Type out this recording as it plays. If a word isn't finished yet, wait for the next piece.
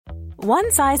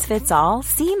One size fits all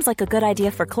seems like a good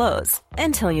idea for clothes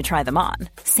until you try them on.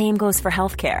 Same goes for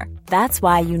healthcare. That's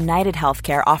why United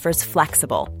Healthcare offers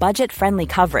flexible, budget-friendly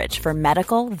coverage for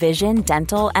medical, vision,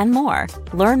 dental, and more.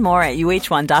 Learn more at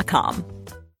uh1.com.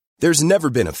 There's never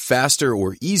been a faster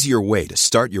or easier way to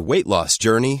start your weight loss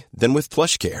journey than with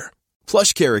PlushCare.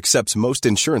 PlushCare accepts most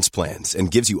insurance plans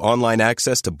and gives you online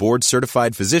access to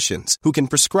board-certified physicians who can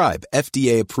prescribe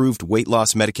FDA-approved weight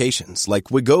loss medications like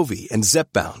Wegovy and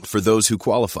Zepbound for those who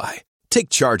qualify. Take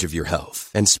charge of your health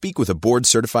and speak with a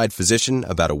board-certified physician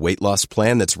about a weight loss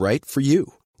plan that's right for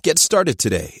you. Get started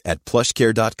today at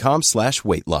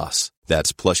plushcare.com/weight loss.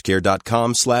 That's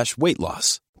plushcare.com/weight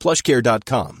loss.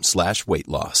 plushcare.com/weight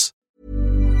loss.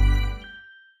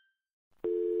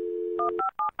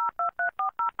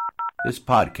 This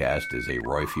podcast is a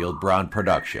Royfield Brown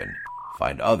production.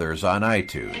 Find others on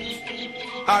iTunes.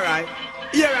 All right.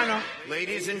 Here I know.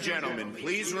 Ladies and gentlemen,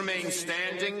 please remain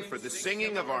standing for the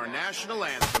singing of our national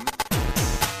anthem.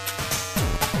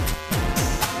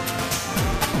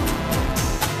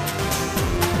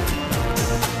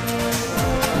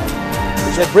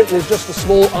 He said Britain is just a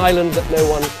small island that no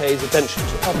one pays attention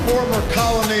to. A former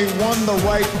colony won the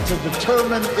right to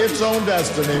determine its own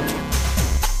destiny.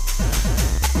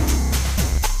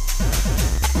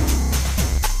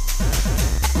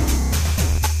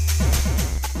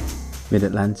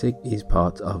 Mid-Atlantic is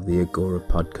part of the Agora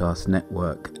Podcast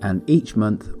Network, and each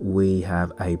month we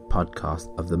have a podcast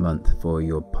of the month for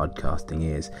your podcasting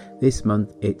ears. This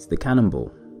month it's The Cannonball,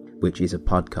 which is a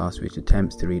podcast which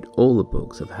attempts to read all the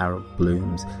books of Harold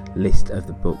Bloom's list of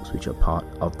the books which are part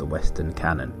of the Western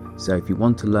canon. So if you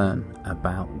want to learn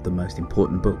about the most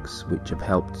important books which have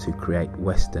helped to create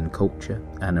Western culture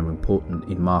and are important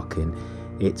in marking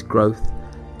its growth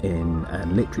in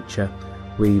literature,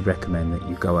 we recommend that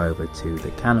you go over to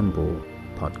the Cannonball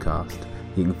podcast.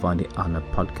 You can find it on a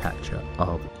podcatcher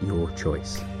of your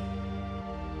choice.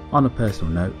 On a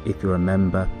personal note, if you're a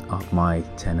member of my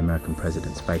 10 American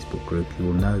Presidents Facebook group, you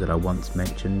will know that I once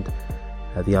mentioned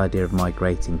the idea of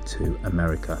migrating to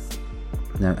America.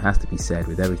 Now, it has to be said,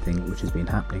 with everything which has been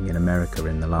happening in America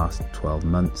in the last 12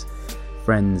 months,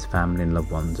 friends, family and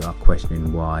loved ones are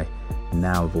questioning why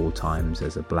now of all times,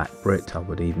 as a black Brit, I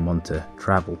would even want to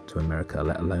travel to America,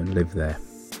 let alone live there.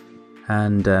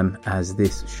 And as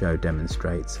this show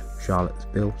demonstrates,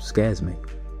 Charlottesville scares me.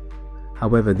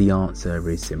 However, the answer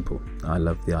is simple. I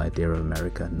love the idea of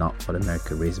America, not what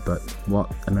America is, but what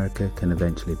America can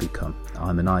eventually become.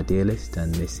 I'm an idealist,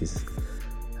 and this is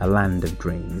a land of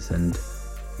dreams, and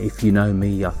if you know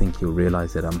me, I think you'll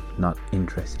realise that I'm not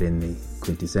interested in the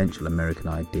quintessential American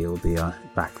ideal, the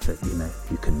fact that,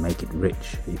 you can make it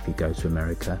rich if you go to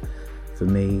America. For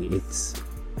me, it's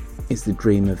the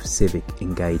dream of civic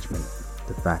engagement,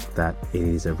 the fact that it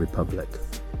is a republic.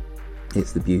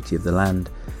 It's the beauty of the land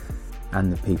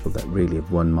and the people that really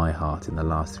have won my heart in the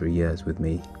last 3 years with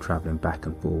me travelling back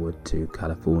and forward to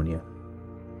California.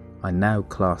 I now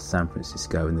class San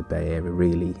Francisco and the Bay Area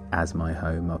really as my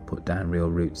home. I've put down real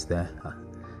roots there.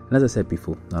 And as I said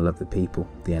before, I love the people,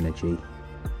 the energy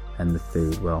and the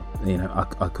food. Well,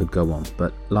 I could go on.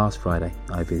 But last Friday,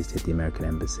 I visited the American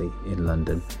Embassy in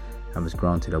London and was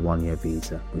granted a 1-year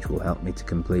visa, which will help me to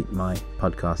complete my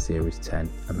podcast series 10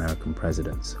 American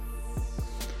Presidents.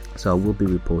 So I will be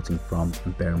reporting from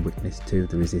and bearing witness to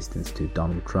the resistance to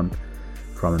Donald Trump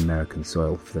from American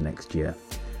soil for the next year.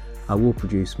 I will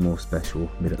produce more special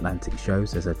Mid-Atlantic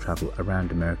shows as I travel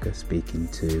around America speaking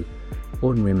to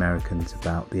ordinary Americans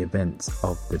about the events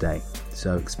of the day.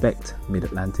 So expect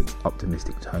Mid-Atlantic's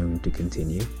optimistic tone to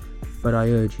continue, but I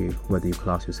urge you, whether you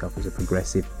class yourself as a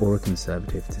progressive or a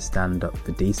conservative, to stand up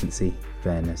for decency,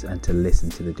 fairness and to listen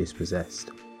to the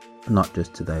dispossessed, not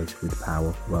just to those with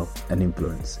power, wealth and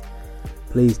influence.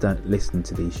 Please don't listen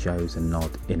to these shows and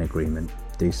nod in agreement.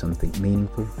 Do something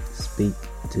meaningful, speak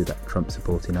to that Trump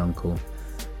supporting uncle,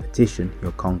 petition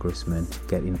your congressman,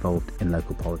 get involved in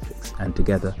local politics, and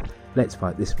together let's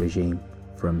fight this regime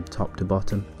from top to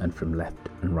bottom and from left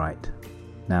and right.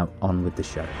 Now on with the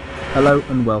show. Hello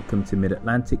and welcome to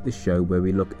Mid-Atlantic, the show where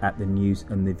we look at the news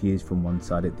and the views from one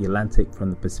side of the Atlantic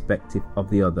from the perspective of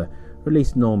the other, or at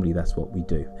least normally that's what we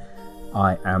do.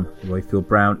 I am Royfield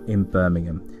Brown in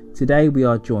Birmingham. Today we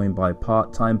are joined by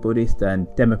part-time Buddhist and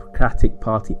Democratic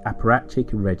Party apparatchik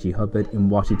Reggie Hubbard in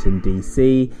Washington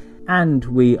DC, and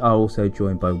we are also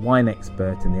joined by wine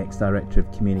expert and the ex-director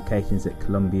of communications at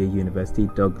Columbia University,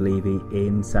 Doug Levy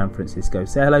in San Francisco.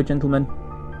 Say hello, gentlemen.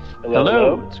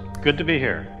 Hello. It's good to be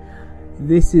here.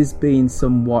 This has been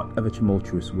somewhat of a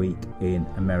tumultuous week in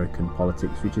American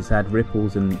politics, which has had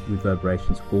ripples and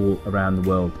reverberations all around the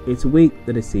world. It's a week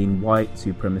that has seen white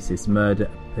supremacists murder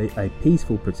a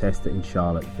peaceful protester in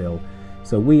Charlottesville.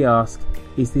 So we ask,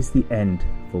 is this the end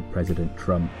for President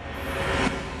Trump?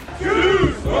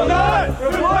 Jews will not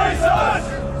replace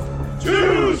us!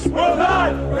 Jews will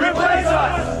not replace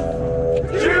us!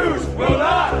 Jews will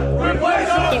not replace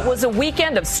us! It was a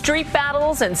weekend of street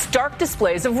battles and stark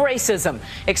displays of racism,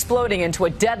 exploding into a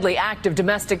deadly act of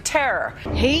domestic terror.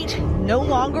 Hate no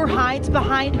longer hides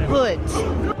behind hoods.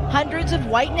 Hundreds of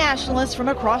white nationalists from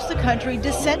across the country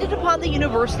descended upon the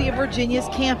University of Virginia's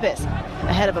campus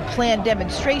ahead of a planned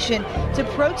demonstration to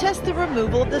protest the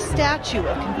removal of the statue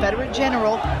of Confederate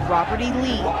General Robert E.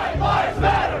 Lee. White lives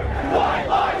matter! White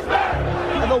lives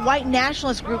matter! Of a white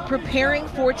nationalist group preparing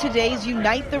for today's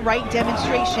Unite the Right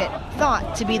demonstration,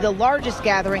 thought to be the largest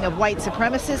gathering of white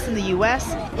supremacists in the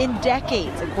U.S. in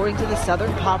decades, according to the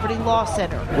Southern Poverty Law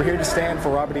Center. We're here to stand for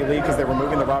Robert E. Lee because they're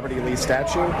removing the Robert E. Lee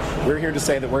statue. We're here to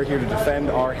say that we're here to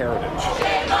defend our heritage.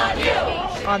 Shame on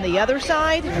you! On the other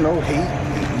side, no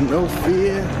hate, no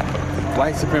fear.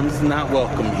 White supremacists not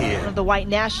welcome here. One of the white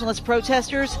nationalist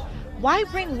protesters, why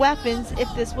bring weapons if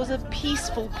this was a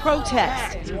peaceful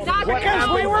protest? Because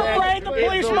we were afraid the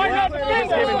police might not do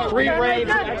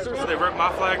So they ripped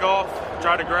my flag off,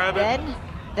 tried to grab it. Then,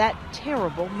 that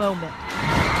terrible moment.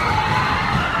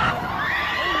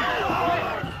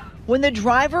 When the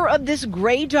driver of this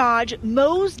gray Dodge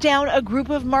mows down a group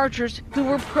of marchers who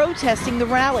were protesting the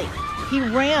rally. He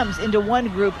rams into one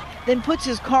group, then puts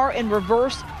his car in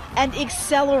reverse and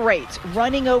accelerates,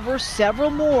 running over several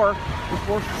more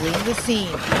before fleeing the scene.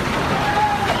 The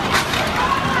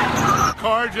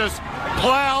car just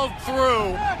plowed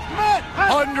through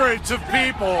hundreds of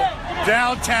people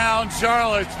downtown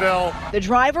Charlottesville. The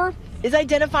driver is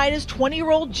identified as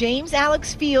 20-year-old James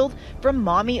Alex Field from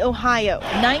Maumee, Ohio.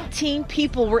 19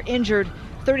 people were injured.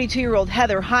 32-year-old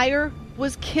Heather Heyer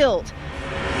was killed.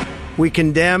 We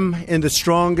condemn in the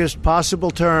strongest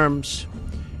possible terms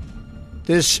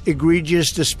this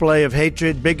egregious display of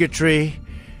hatred, bigotry,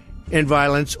 and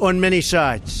violence on many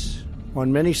sides.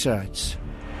 On many sides.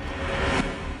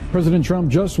 President Trump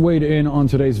just weighed in on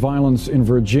today's violence in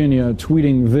Virginia,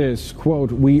 tweeting this,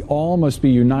 quote, "We all must be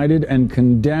united and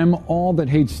condemn all that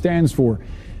hate stands for.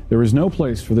 There is no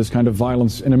place for this kind of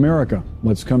violence in America.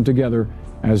 Let's come together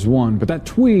as one." But that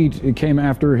tweet, it came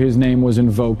after his name was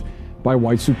invoked by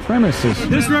white supremacists.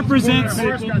 This represents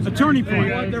a turning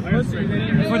point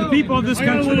for the people of this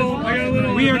country.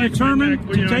 We are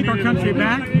determined to take our country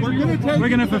back. We're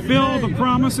going to fulfill the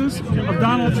promises of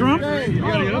Donald Trump.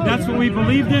 That's what we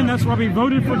believed in. That's why we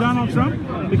voted for Donald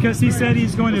Trump, because he said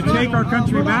he's going to take our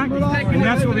country back, and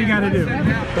that's what we got to do.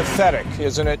 Pathetic,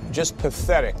 isn't it? Just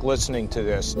pathetic listening to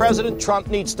this. President Trump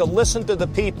needs to listen to the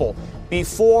people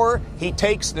before he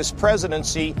takes this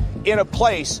presidency in a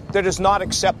place that is not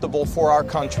acceptable for our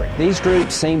country. These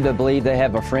groups seem to believe they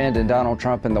have a friend in Donald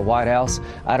Trump in the White House.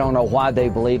 I don't know why they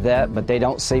believe that, but they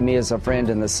don't see me as a friend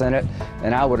in the Senate.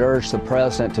 And I would urge the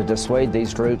president to dissuade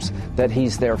these groups that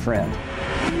he's their friend.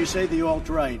 When you say the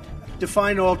alt-right,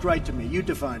 define alt-right to me. You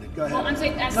define it. Go ahead. Well, I'm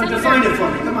saying, define it for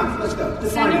me. Come on, let's go.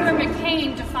 Senator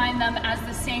McCain defined them as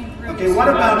the same group. Okay, what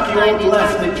about the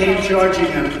alt-left that came charging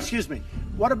him? Excuse me.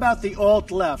 What about the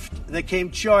alt-left that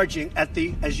came charging at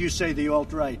the, as you say, the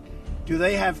alt-right? Do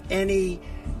they have any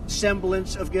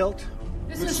semblance of guilt?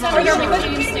 This is Senator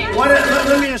McCain's statement.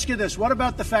 Let me ask you this. What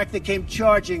about the fact they came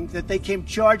charging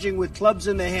with clubs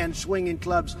in their hands, swinging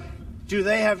clubs? Do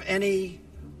they have any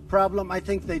problem? I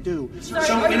think they do. So,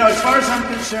 as far as I'm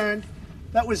concerned,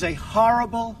 that was a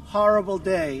horrible, horrible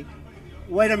day.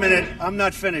 Wait a minute. I'm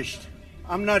not finished.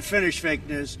 Fake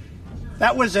news.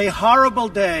 That was a horrible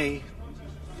day.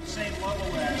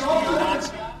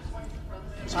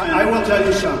 I will tell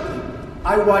you something.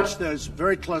 I watched those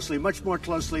very closely, much more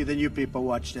closely than you people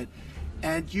watched it.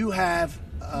 And you have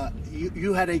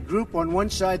you had a group on one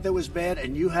side that was bad,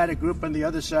 and you had a group on the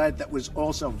other side that was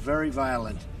also very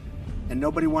violent. And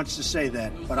nobody wants to say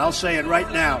that, but I'll say it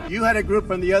right now. You had a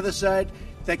group on the other side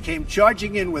that came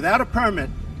charging in without a permit,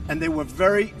 and they were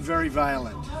very, very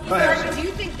violent. Go ahead. Do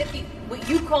you think that what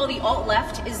you call the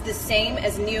alt-left is the same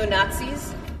as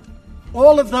neo-Nazis?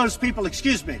 All of those people,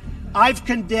 excuse me, I've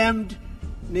condemned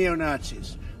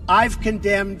neo-Nazis. I've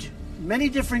condemned many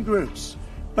different groups,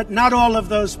 but not all of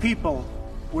those people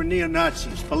were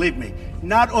neo-Nazis, believe me.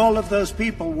 Not all of those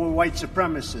people were white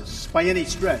supremacists by any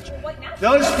stretch.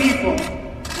 Those people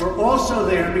were also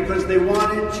there because they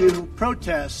wanted to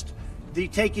protest the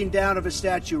taking down of a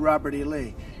statue, Robert E.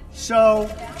 Lee. So,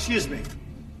 excuse me,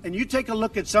 and you take a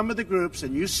look at some of the groups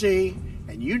and you see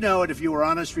and you know it if you were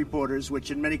honest reporters,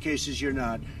 which in many cases you're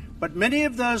not, but many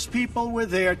of those people were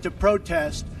there to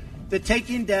protest the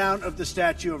taking down of the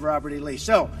statue of Robert E. Lee.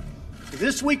 So,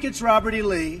 this week it's Robert E.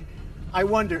 Lee. I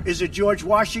wonder, is it George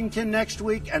Washington next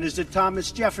week, and is it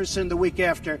Thomas Jefferson the week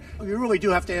after? You really do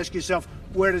have to ask yourself,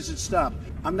 where does it stop?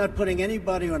 I'm not putting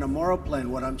anybody on a moral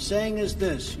plane. What I'm saying is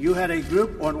this. You had a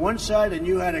group on one side, and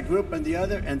you had a group on the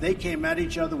other, and they came at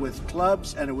each other with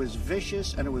clubs, and it was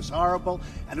vicious, and it was horrible,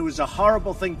 and it was a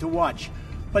horrible thing to watch.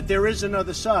 But there is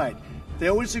another side.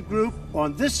 There was a group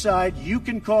on this side, you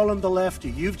can call them the left,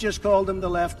 you've just called them the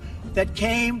left, that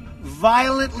came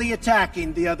violently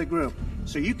attacking the other group.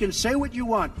 So you can say what you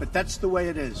want, but that's the way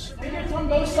it is. From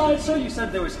both sides, sir? You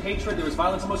said there was hatred, there was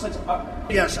violence on both sides?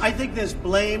 Yes, I think there's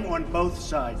blame on both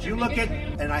sides. You look at,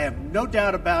 and I have no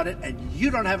doubt about it, and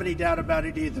you don't have any doubt about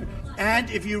it either.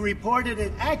 And if you reported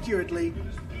it accurately,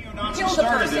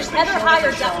 started this. They showed up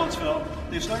in Charlottesville.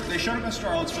 They showed up in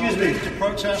Charlottesville to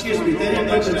protest. Excuse me, they didn't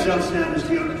let themselves down as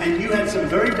you. And you had some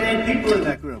very bad people in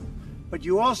that group. But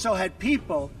you also had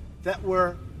people that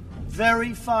were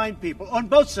very fine people on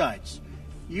both sides.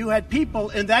 You had people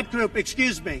in that group,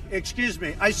 excuse me,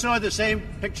 I saw the same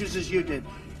pictures as you did.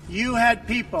 You had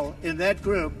people in that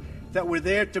group that were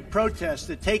there to protest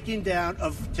the taking down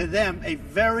of, to them, a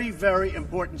very, very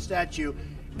important statue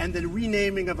and the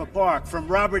renaming of a park from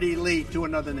Robert E. Lee to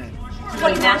another name.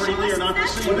 Robert E. Lee are not the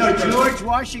same. Well, no, George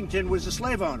Washington was a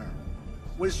slave owner.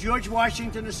 Was George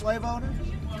Washington a slave owner?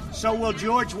 So will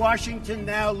George Washington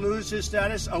now lose his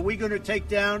status? Are we going to take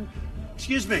down,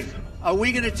 are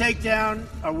we going to take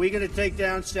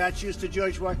down statues to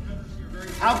George Washington?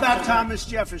 How about Thomas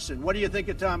Jefferson? What do you think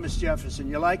of Thomas Jefferson?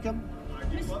 You like him?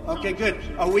 Okay, good.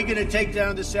 Are we going to take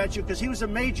down the statue? Because he was a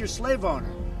major slave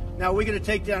owner. Now we're going to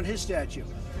take down his statue.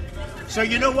 So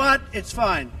you know what? It's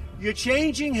fine. You're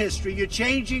changing history. You're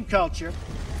changing culture.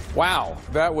 Wow,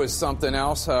 that was something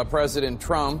else. President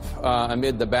Trump,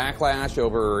 amid the backlash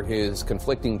over his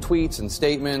conflicting tweets and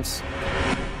statements.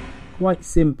 Quite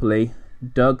simply,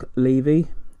 Doug Levy,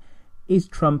 is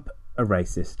Trump a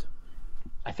racist?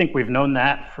 I think we've known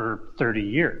that for 30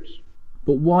 years.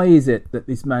 But why is it that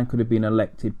this man could have been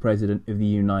elected president of the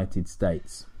United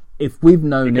States? If we've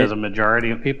known because a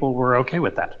majority of people were okay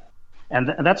with that. And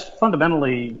that's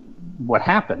fundamentally what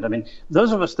happened. I mean,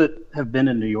 those of us that have been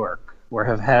in New York or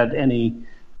have had any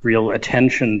real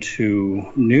attention to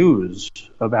news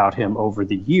about him over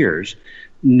the years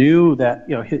knew that,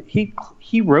 you know,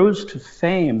 he rose to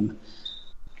fame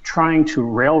trying to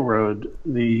railroad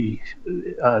the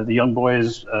young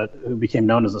boys who became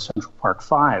known as the Central Park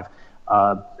Five,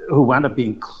 who wound up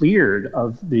being cleared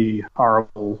of the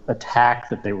horrible attack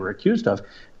that they were accused of,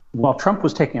 while Trump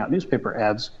was taking out newspaper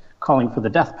ads calling for the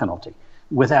death penalty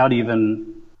without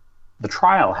even the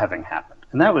trial having happened.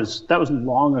 And that was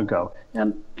long ago.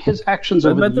 And his actions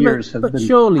over the years have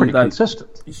been pretty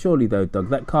consistent. Surely, though, Doug,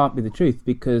 that can't be the truth,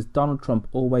 because Donald Trump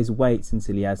always waits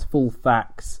until he has full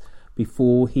facts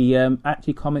before he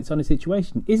actually comments on a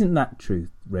situation. Isn't that true,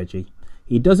 Reggie?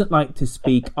 He doesn't like to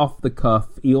speak off the cuff.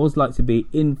 He always likes to be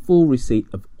in full receipt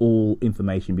of all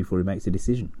information before he makes a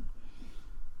decision.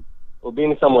 Well,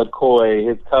 being somewhat coy,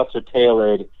 his cuffs are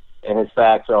tailored and his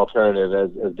facts are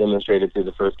alternative, as demonstrated through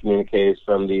the first communiques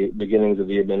from the beginnings of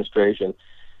the administration.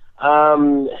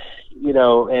 You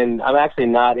know, and I'm actually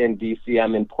not in D.C.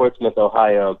 I'm in Portsmouth,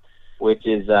 Ohio, which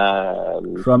is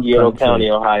Scioto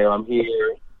County, Ohio. I'm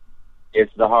here.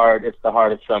 It's the heart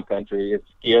of Trump country. It's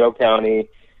Scioto County.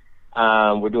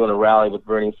 We're doing a rally with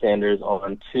Bernie Sanders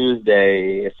on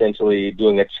Tuesday, essentially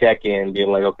doing a check-in,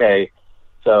 being like, okay,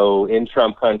 so in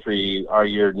Trump country, are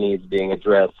your needs being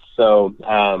addressed? So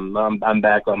I'm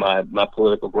back on my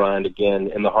political grind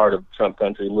again in the heart of Trump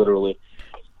country, literally.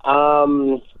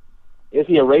 Is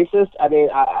he a racist? I mean,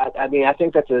 I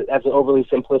think that's an overly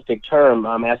simplistic term.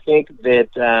 I think that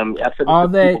I've said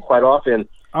this to people quite often.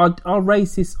 Are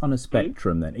racists on a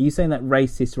spectrum then? Are you saying that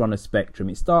racists are on a spectrum?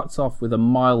 It starts off with a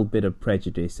mild bit of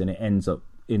prejudice and it ends up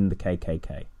in the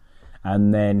KKK.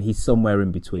 And then he's somewhere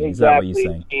in between. Exactly. Is that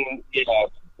what you're saying?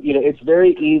 You know, it's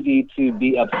very easy to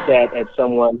be upset at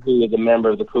someone who is a member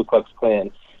of the Ku Klux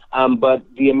Klan. But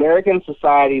the American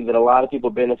society that a lot of people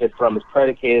benefit from is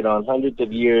predicated on hundreds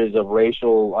of years of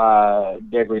racial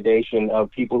degradation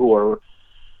of people who are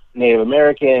Native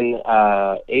American,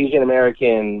 Asian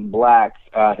American, Black,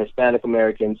 Hispanic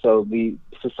American. So the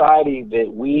society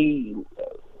that we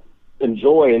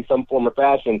enjoy in some form or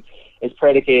fashion is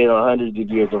predicated on hundreds of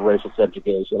years of racial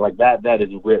subjugation. Like that is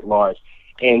writ large.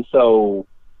 And so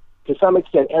to some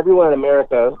extent, everyone in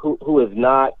America who is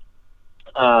not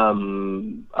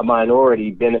a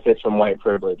minority benefits from white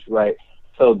privilege, right?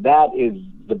 So that is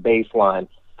the baseline.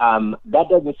 That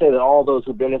doesn't say that all those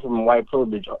who benefit from white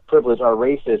privilege are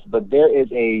racist, but there is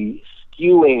a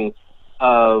skewing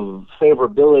of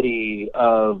favorability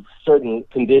of certain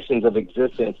conditions of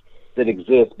existence that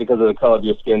exist because of the color of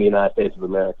your skin in the United States of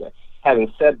America.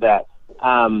 Having said that,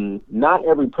 not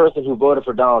every person who voted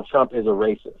for Donald Trump is a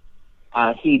racist.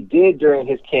 He did, during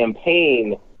his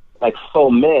campaign,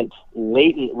 foment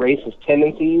latent racist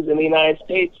tendencies in the United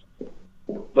States.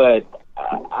 But,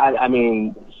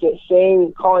 calling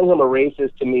him a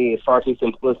racist to me is far too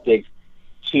simplistic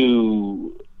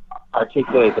to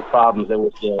articulate the problems that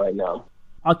we're seeing right now.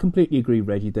 I completely agree,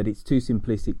 Reggie, that it's too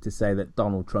simplistic to say that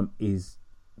Donald Trump is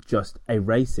just a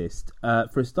racist.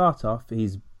 For a start off,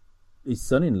 his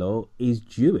son-in-law is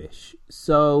Jewish.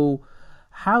 So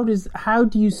how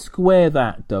do you square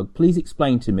that, Doug? Please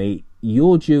explain to me.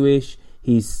 You're Jewish,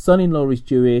 his son-in-law is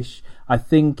Jewish. I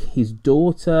think his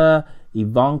daughter,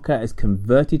 Ivanka, has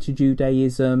converted to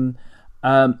Judaism.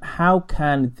 How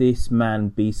can this man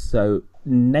be so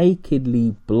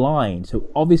nakedly blind, so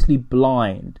obviously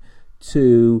blind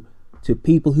to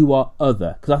people who are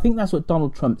other? Because I think that's what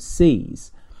Donald Trump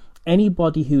sees.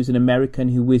 Anybody who's an American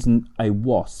who isn't a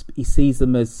WASP, he sees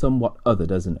them as somewhat other,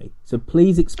 doesn't he? So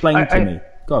please explain to me.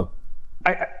 Go.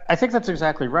 I think that's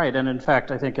exactly right. And in fact,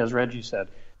 I think, as Reggie said,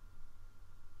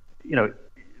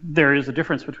 there is a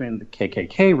difference between the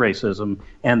KKK racism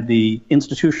and the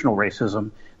institutional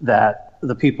racism that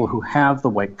the people who have the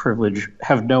white privilege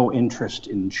have no interest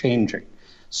in changing.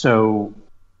 So,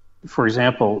 for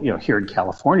example, here in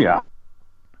California,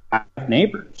 I have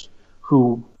neighbors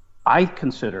who I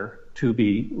consider to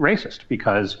be racist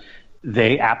because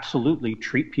they absolutely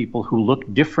treat people who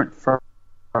look different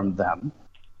from them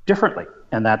differently,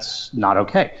 and that's not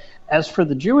okay. As for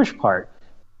the Jewish part,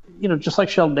 just like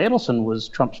Sheldon Adelson was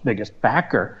Trump's biggest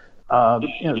backer,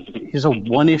 he's a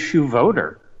one-issue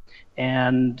voter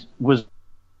and was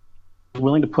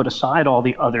willing to put aside all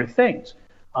the other things.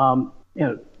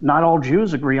 Not all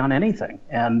Jews agree on anything,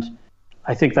 and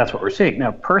I think that's what we're seeing.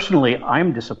 Now, personally,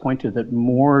 I'm disappointed that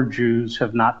more Jews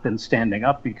have not been standing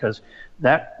up, because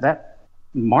that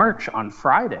march on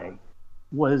Friday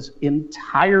was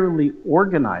entirely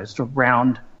organized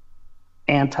around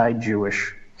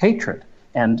anti-Jewish hatred.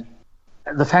 And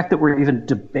the fact that we're even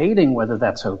debating whether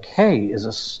that's okay is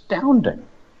astounding.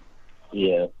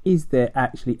 Yeah. Is there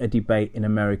actually a debate in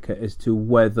America as to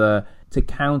whether to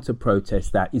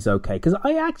counter-protest that is okay? Because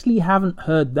I actually haven't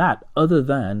heard that, other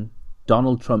than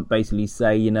Donald Trump basically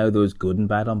say, there was good and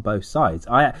bad on both sides.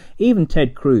 Even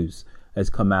Ted Cruz has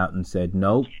come out and said,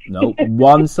 no,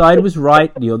 one side was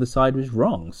right, the other side was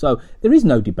wrong. So there is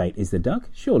no debate, is there, Doug?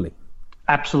 Surely.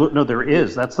 Absolutely. No, there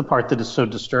is. That's the part that is so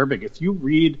disturbing. If you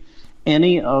read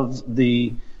any of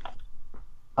the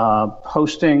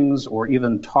postings or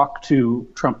even talk to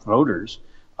Trump voters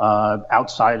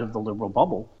outside of the liberal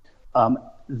bubble,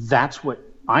 that's what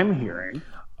I'm hearing.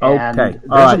 Okay, and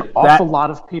there's an awful lot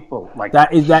of people like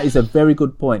that. That is a very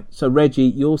good point. So, Reggie,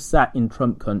 you're sat in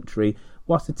Trump country.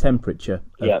 What's the temperature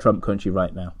of Trump country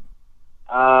right now?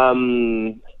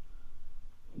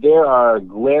 There are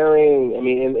glaring,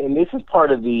 and this is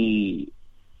part of the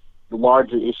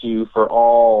larger issue for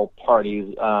all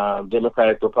parties,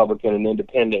 Democratic, Republican, and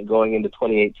Independent, going into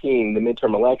 2018, the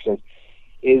midterm elections,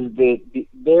 is that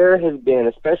there has been,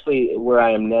 especially where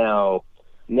I am now,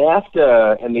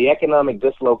 NAFTA and the economic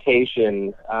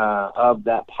dislocation of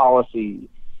that policy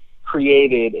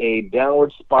created a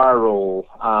downward spiral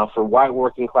for white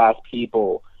working class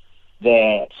people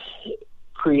that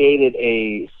created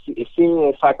a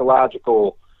seemingly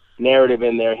psychological narrative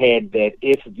in their head that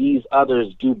if these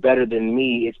others do better than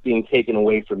me, it's being taken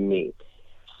away from me.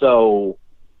 So,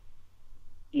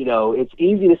 it's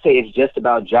easy to say it's just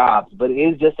about jobs, but it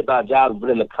is just about jobs, but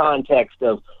in the context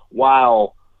of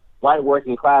while white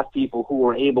working class people who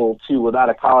were able to, without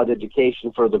a college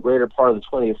education for the greater part of the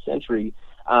 20th century,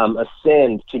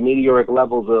 ascend to meteoric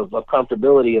levels of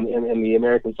comfortability in the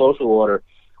American social order,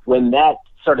 when that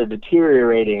started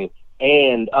deteriorating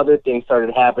and other things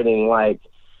started happening like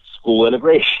school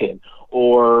integration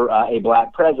or a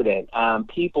black president,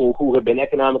 people who had been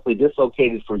economically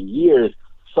dislocated for years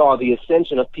saw the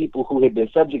ascension of people who had been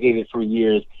subjugated for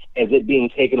years as it being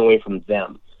taken away from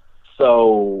them.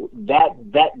 So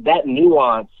that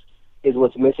nuance is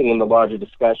what's missing in the larger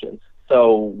discussion.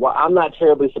 So I'm not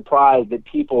terribly surprised that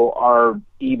people are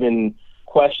even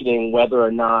questioning whether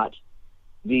or not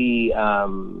the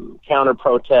counter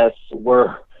protests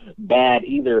were bad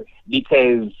either,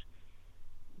 because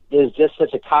there's just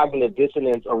such a cognitive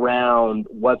dissonance around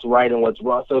what's right and what's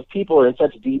wrong. So if people are in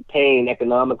such deep pain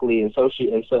economically and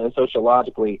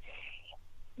sociologically,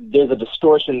 there's a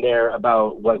distortion there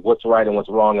about what's right and what's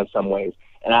wrong in some ways.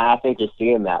 And I think you're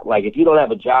seeing that. Like, if you don't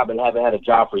have a job and haven't had a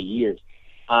job for years,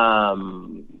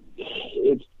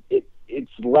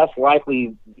 it's less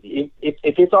likely. If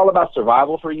it's all about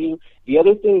survival for you. The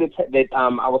other thing that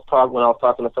I was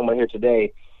talking to someone here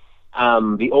today,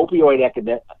 the opioid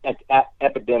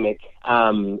epidemic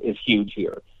is huge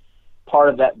here. Part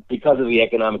of that because of the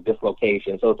economic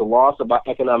dislocation. So it's a loss of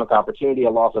economic opportunity,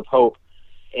 a loss of hope,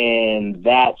 and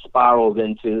that spirals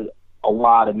into a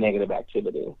lot of negative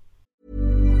activity.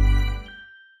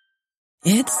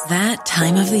 It's that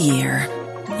time of the year.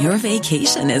 Your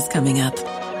vacation is coming up.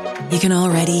 You can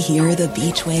already hear the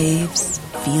beach waves,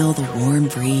 feel the warm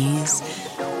breeze,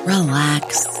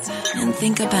 relax, and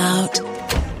think about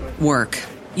work.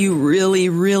 You really,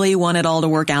 really want it all to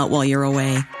work out while you're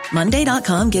away.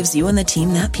 Monday.com gives you and the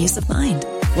team that peace of mind.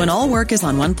 When all work is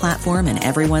on one platform and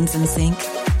everyone's in sync,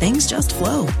 things just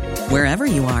flow. Wherever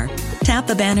you are, tap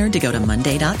the banner to go to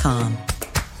Monday.com.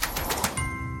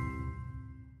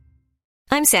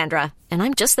 I'm Sandra, and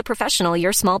I'm just the professional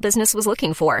your small business was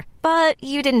looking for. But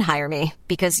you didn't hire me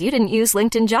because you didn't use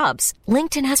LinkedIn Jobs.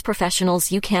 LinkedIn has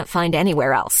professionals you can't find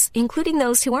anywhere else, including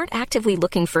those who aren't actively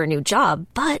looking for a new job,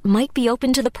 but might be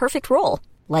open to the perfect role,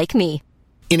 like me.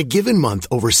 In a given month,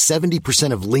 over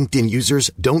 70% of LinkedIn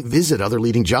users don't visit other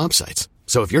leading job sites.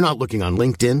 So if you're not looking on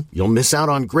LinkedIn, you'll miss out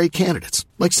on great candidates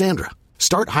like Sandra.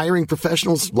 Start hiring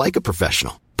professionals like a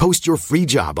professional. Post your free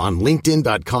job on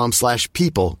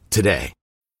linkedin.com/people today.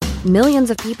 Millions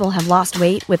of people have lost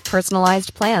weight with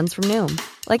personalized plans from Noom.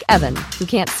 Like Evan, who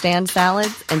can't stand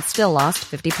salads and still lost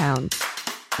 50 pounds.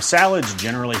 Salads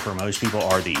generally for most people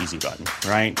are the easy button,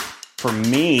 right? For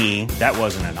me, that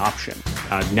wasn't an option.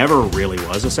 I never really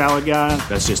was a salad guy.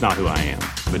 That's just not who I am.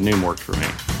 But Noom worked for me.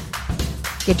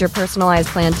 Get your personalized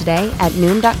plan today at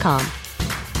Noom.com.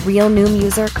 Real Noom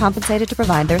user compensated to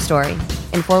provide their story.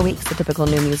 In 4 weeks, the typical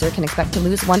Noom user can expect to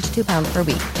lose 1 to 2 pounds per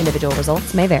week. Individual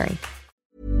results may vary.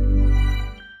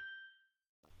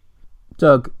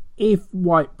 Doug, if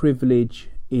white privilege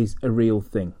is a real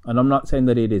thing, and I'm not saying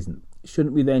that it isn't,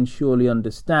 shouldn't we then surely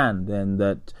understand then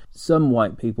that some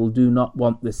white people do not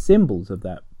want the symbols of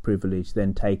that privilege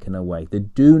then taken away? They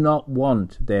do not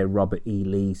want their Robert E.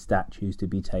 Lee statues to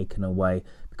be taken away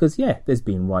because, yeah, there's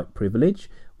been white privilege.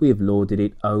 We have lauded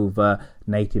it over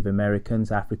Native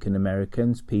Americans, African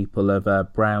Americans, people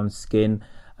of brown skin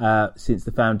since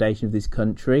the foundation of this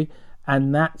country.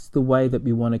 And that's the way that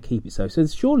we want to keep it so. So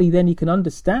surely then you can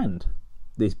understand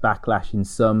this backlash in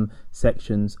some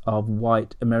sections of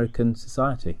white American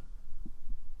society.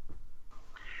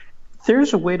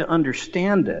 There's a way to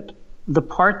understand it. The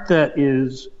part that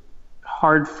is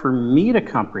hard for me to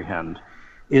comprehend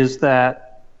is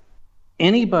that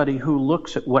anybody who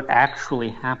looks at what actually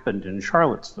happened in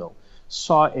Charlottesville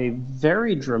saw a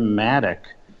very dramatic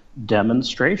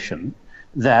demonstration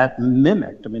that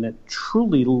mimicked, it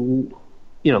truly,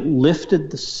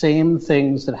 lifted the same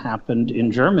things that happened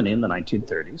in Germany in the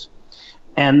 1930s.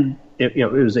 And it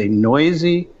was a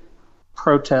noisy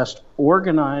protest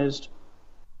organized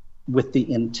with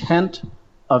the intent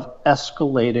of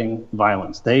escalating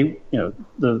violence.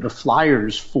 The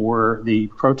flyers for the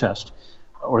protest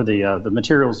or the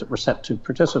materials that were sent to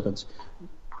participants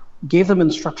gave them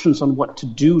instructions on what to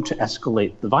do to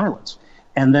escalate the violence.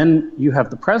 And then you have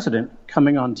the president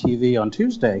coming on TV on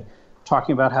Tuesday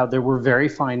talking about how there were very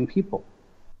fine people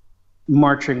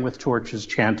marching with torches,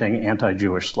 chanting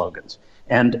anti-Jewish slogans.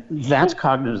 And that's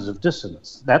cognitive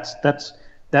dissonance.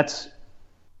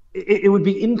 It would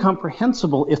be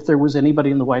incomprehensible if there was anybody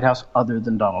in the White House other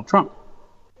than Donald Trump.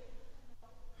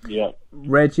 Yeah.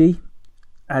 Reggie,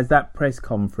 has that press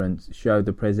conference showed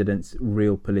the president's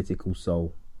real political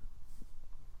soul?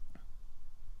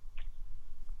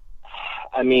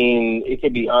 It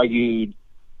could be argued.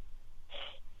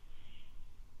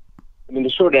 The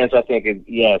short answer, I think, is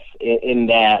yes, in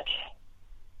that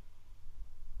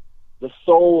the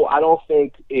soul, I don't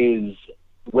think, is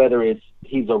whether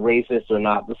he's a racist or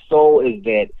not. The soul is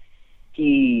that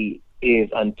he is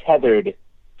untethered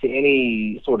to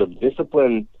any sort of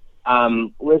discipline.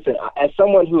 Listen, as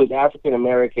someone who is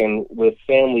African-American with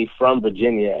family from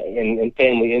Virginia and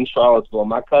family in Charlottesville,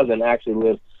 my cousin actually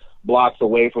lives blocks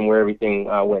away from where everything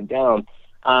went down.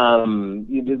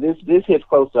 This hits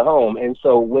close to home. And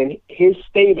so when his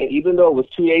statement, even though it was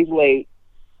 2 days late,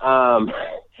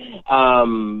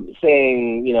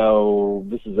 saying,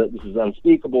 this is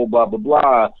unspeakable, blah, blah,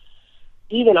 blah,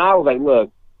 even I was like,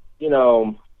 look,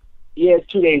 yeah, it's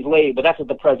 2 days late, but that's what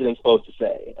the president's supposed to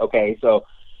say. Okay, so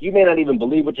you may not even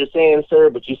believe what you're saying, sir,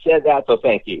 but you said that, so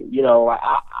thank you.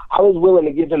 I was willing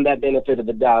to give him that benefit of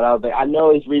the doubt. I was like, I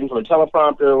know he's reading from a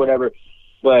teleprompter or whatever,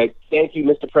 but thank you,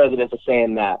 Mr. President, for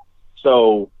saying that.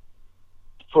 So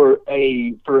for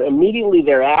immediately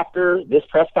thereafter this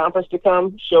press conference to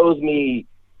come shows me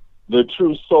the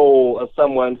true soul of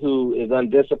someone who is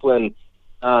undisciplined,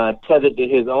 tethered to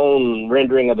his own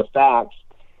rendering of the facts,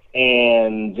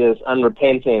 and just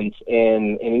unrepentant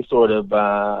in any sort of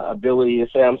ability to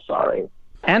say, I'm sorry.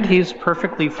 And he's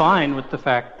perfectly fine with the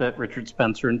fact that Richard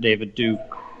Spencer and David Duke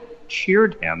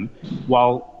cheered him,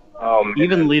 while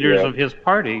even leaders of his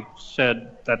party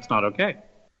said that's not okay.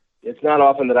 It's not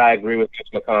often that I agree with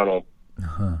Mitch McConnell.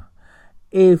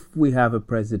 If we have a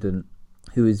president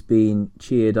who is being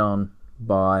cheered on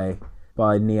by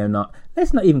neo-Nazis,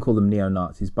 let's not even call them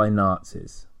neo-Nazis, by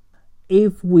Nazis.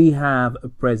 If we have a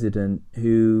president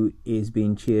who is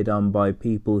being cheered on by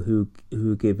people who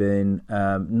give in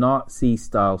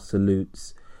Nazi-style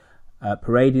salutes,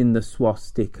 parading the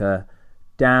swastika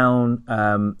down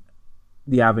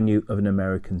the avenue of an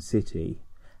American city,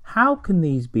 how can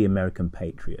these be American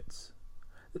patriots?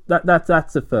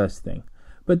 That's the first thing.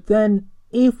 But then,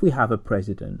 if we have a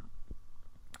president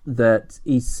that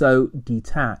is so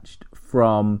detached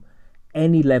from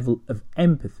any level of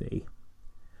empathy,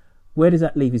 where does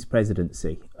that leave his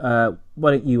presidency? Why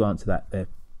don't you answer that there,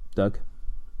 Doug?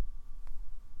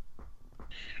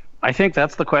 I think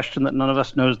that's the question that none of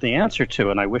us knows the answer to,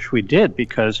 and I wish we did,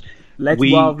 because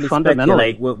we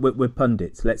fundamentally... We're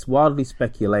pundits. Let's wildly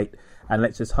speculate, and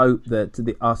let's just hope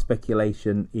that our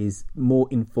speculation is more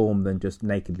informed than just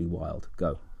nakedly wild.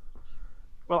 Go.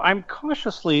 Well, I'm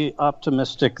cautiously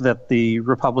optimistic that the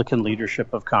Republican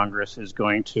leadership of Congress is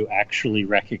going to actually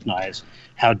recognize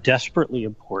how desperately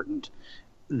important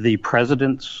the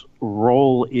president's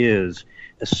role is,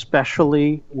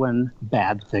 especially when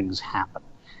bad things happen.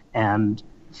 And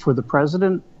for the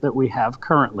president that we have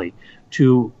currently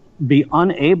to be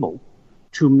unable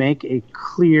to make a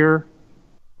clear,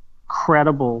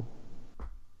 credible,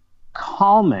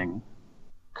 calming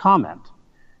comment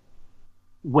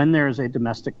when there is a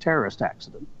domestic terrorist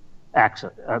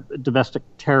domestic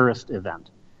terrorist event,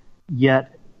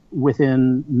 yet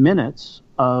within minutes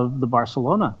of the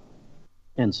Barcelona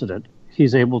incident,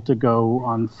 he's able to go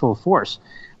on full force.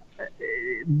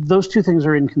 Those two things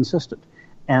are inconsistent,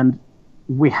 and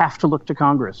we have to look to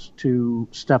Congress to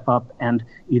step up and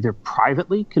either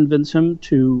privately convince him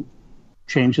to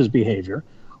change his behavior,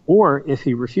 or if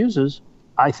he refuses,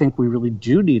 I think we really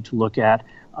do need to look at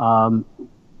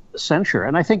censure.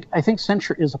 And I think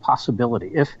censure is a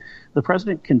possibility. If the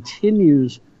president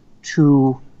continues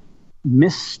to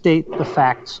misstate the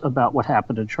facts about what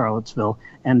happened in Charlottesville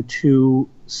and to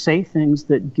say things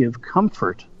that give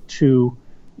comfort to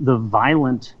the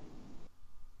violent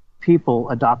people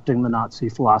adopting the Nazi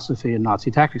philosophy and Nazi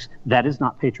tactics, that is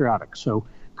not patriotic. So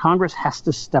Congress has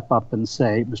to step up and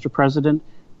say, Mr. President,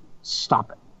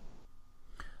 stop it.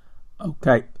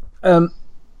 Okay.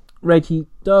 Reggie,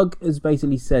 Doug has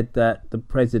basically said that the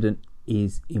president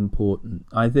is important.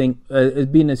 I think, as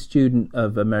being a student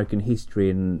of American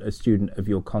history and a student of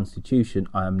your Constitution,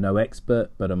 I am no expert,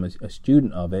 but I'm a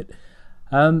student of it.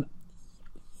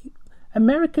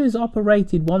 America has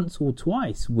operated once or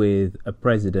twice with a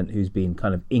president who's been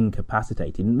kind of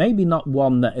incapacitated, maybe not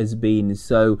one that has been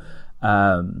so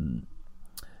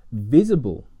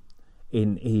visible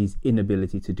in his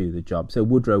inability to do the job. So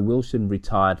Woodrow Wilson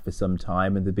retired for some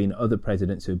time, and there have been other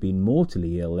presidents who have been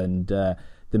mortally ill, and the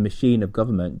machine of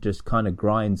government just kind of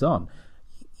grinds on.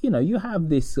 You know, you have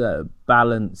this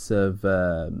balance of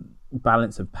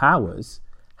powers.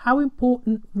 How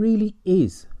important really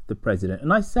is the president?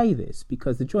 And I say this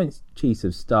because the Joint Chiefs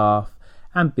of Staff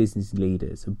and business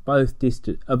leaders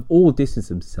have all distanced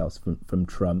themselves from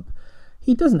Trump.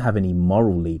 He doesn't have any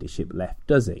moral leadership left,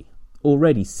 does he?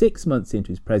 Already 6 months into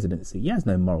his presidency, he has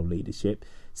no moral leadership.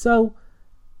 So,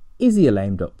 is he a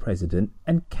lame duck president,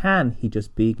 and can he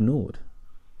just be ignored?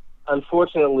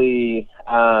 Unfortunately,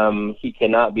 he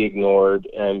cannot be ignored,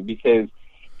 because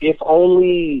if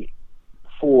only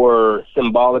for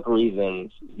symbolic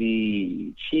reasons,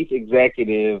 the chief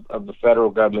executive of the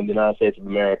federal government of the United States of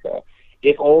America,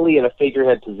 if only in a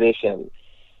figurehead position,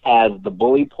 as the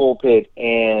bully pulpit,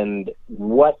 and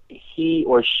what he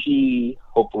or she,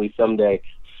 hopefully someday,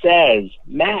 says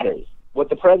matters. What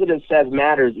the president says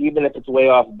matters, even if it's way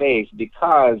off base,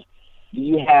 because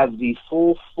you have the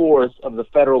full force of the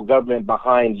federal government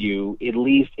behind you, at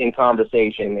least in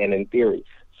conversation and in theory.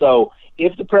 So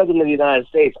if the president of the United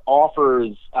States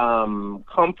offers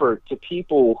comfort to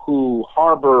people who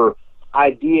harbor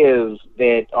ideas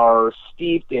that are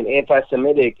steeped in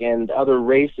anti-Semitic and other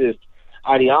racist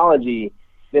ideology,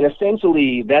 then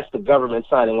essentially that's the government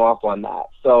signing off on that.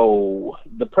 So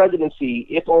the presidency,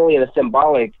 if only in a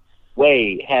symbolic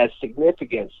way, has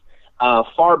significance.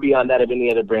 far beyond that of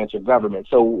any other branch of government.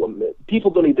 So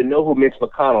people don't even know who Mitch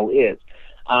McConnell is.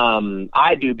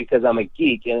 I do because I'm a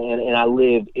geek and I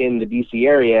live in the D.C.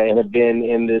 area and have been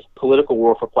in this political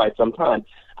world for quite some time.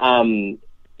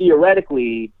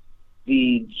 Theoretically,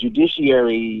 the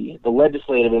judiciary, the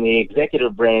legislative, and the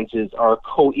executive branches are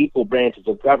co-equal branches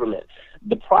of government.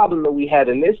 The problem that we have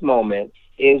in this moment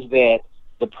is that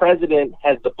the president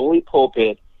has the bully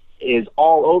pulpit, is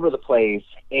all over the place,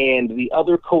 and the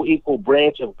other co-equal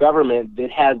branch of government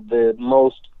that has the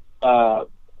most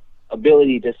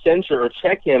ability to censure or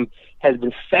check him has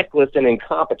been feckless and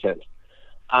incompetent.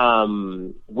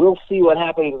 We'll see what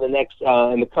happens in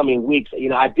the coming weeks.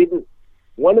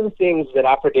 One of the things that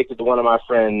I predicted to one of my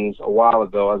friends a while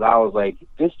ago is I was like,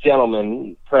 this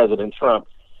gentleman, President Trump,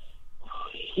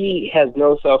 he has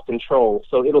no self-control.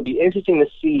 So it'll be interesting to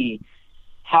see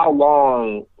how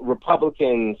long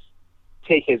Republicans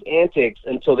take his antics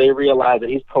until they realize that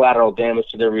he's collateral damage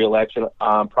to their reelection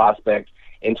prospects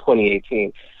in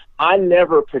 2018. I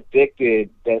never predicted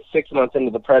that 6 months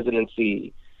into the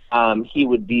presidency, he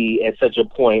would be at such a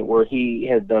point where he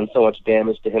has done so much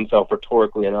damage to himself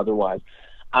rhetorically and otherwise.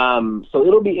 So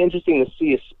it'll be interesting to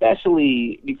see,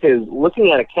 especially because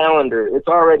looking at a calendar, it's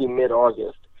already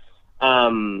mid-August.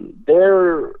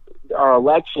 There are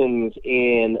elections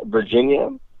in Virginia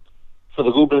for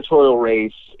the gubernatorial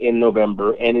race in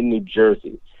November and in New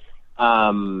Jersey.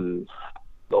 Those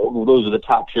are the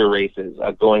top tier races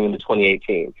going into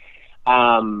 2018.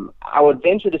 I would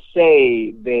venture to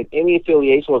say that any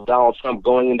affiliation with Donald Trump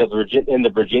going into the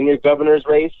Virginia governor's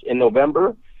race in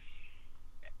November,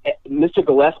 Mr.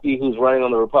 Gillespie, who's running on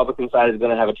the Republican side, is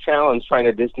going to have a challenge trying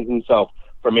to distance himself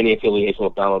from any affiliation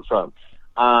with Donald Trump.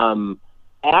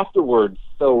 Afterwards,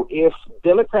 so if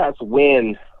Democrats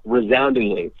win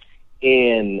resoundingly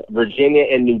in Virginia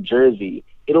and New Jersey,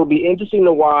 it'll be interesting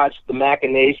to watch the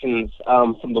machinations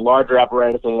from the larger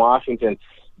apparatus in Washington,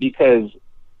 because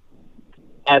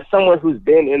as someone who's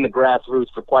been in the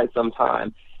grassroots for quite some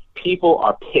time, people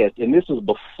are pissed. And this was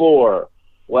before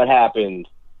what happened.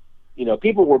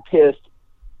 People were pissed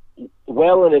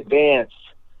well in advance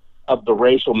of the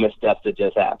racial missteps that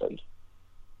just happened.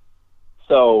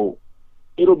 So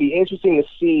it'll be interesting to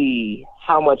see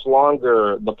how much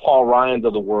longer the Paul Ryans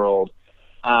of the world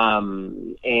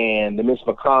and the Mitch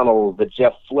McConnell, the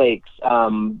Jeff Flakes,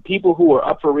 people who are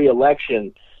up for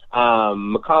re-election.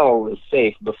 McConnell is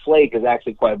safe, but Flake is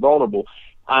actually quite vulnerable.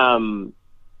 To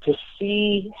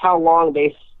see how long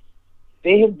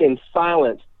they have been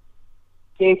silent,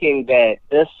 thinking that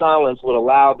this silence would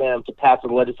allow them to pass a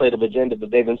legislative agenda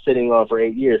that they've been sitting on for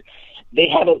 8 years. They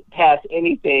haven't passed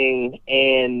anything,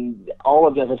 and all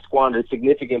of them have squandered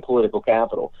significant political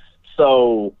capital.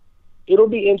 So it'll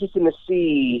be interesting to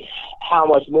see how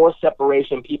much more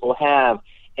separation people have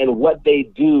and what they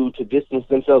do to distance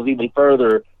themselves even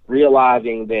further,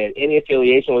 realizing that any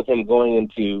affiliation with him going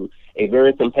into a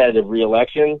very competitive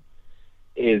re-election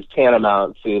is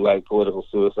tantamount to political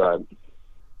suicide.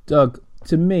 Doug,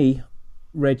 to me,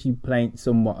 Reggie paints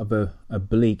somewhat of a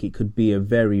bleak, it could be a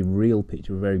very real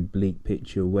picture, a very bleak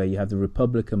picture, where you have the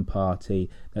Republican Party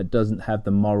that doesn't have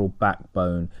the moral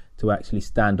backbone to actually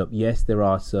stand up. Yes, there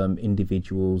are some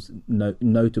individuals,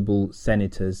 notable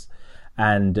senators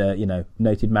and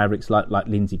noted mavericks like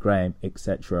Lindsey Graham,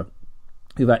 etc.,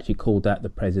 who've actually called out the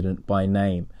president by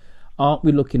name. Aren't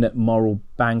we looking at moral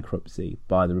bankruptcy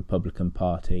by the Republican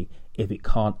Party if it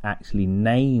can't actually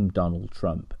name Donald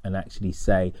Trump and actually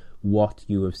say what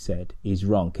you have said is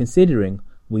wrong, considering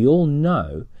we all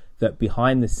know that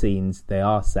behind the scenes they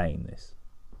are saying this?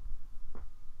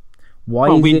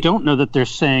 We don't know that they're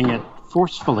saying it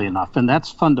forcefully enough, and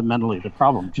that's fundamentally the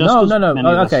problem. No.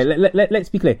 Okay, let's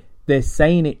be clear. They're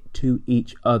saying it to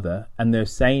each other, and they're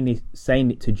saying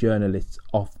it to journalists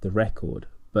off the record,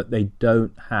 but they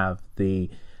don't have the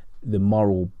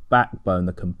moral backbone,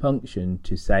 the compunction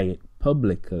to say it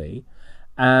publicly.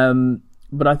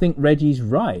 But I think Reggie's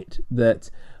right that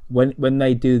when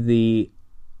they do the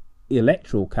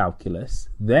electoral calculus,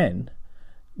 then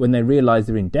when they realise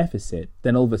they're in deficit,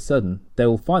 then all of a sudden they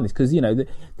will find this. Because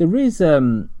there is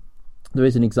an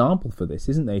example for this,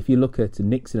 isn't there? If you look at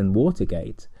Nixon and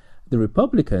Watergate, the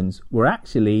Republicans were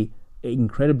actually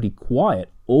incredibly quiet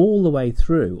all the way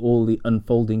through all the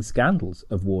unfolding scandals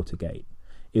of Watergate.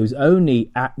 It was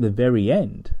only at the very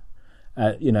end,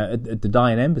 at the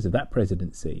dying embers of that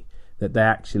presidency, that they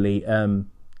actually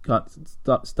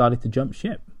started to jump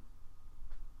ship.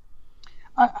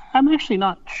 I'm actually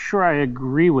not sure I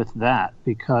agree with that,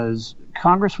 because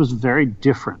Congress was very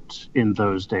different in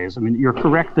those days. I mean, you're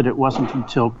correct that it wasn't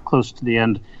until close to the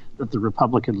end that the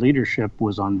Republican leadership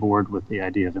was on board with the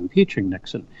idea of impeaching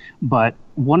Nixon. But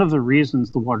one of the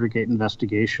reasons the Watergate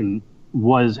investigation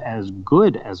was as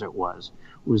good as it was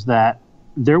that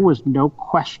there was no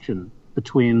question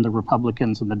between the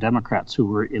Republicans and the Democrats who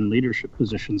were in leadership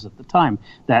positions at the time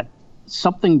that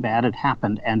something bad had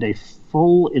happened and a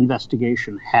full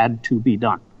investigation had to be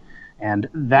done. And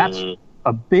that's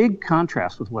a big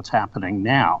contrast with what's happening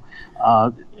now.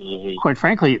 Quite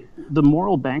frankly, the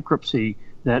moral bankruptcy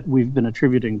that we've been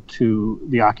attributing to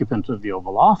the occupant of the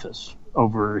Oval Office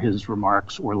over his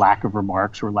remarks or lack of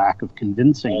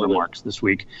convincing remarks this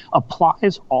week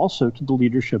applies also to the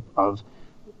leadership of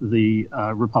the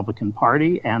Republican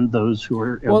Party and those who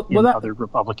are in other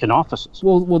Republican offices.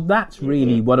 Well, that's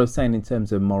really what I was saying in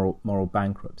terms of moral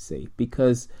bankruptcy,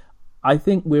 because I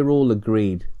think we're all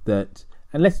agreed that,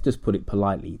 and let's just put it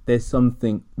politely, there's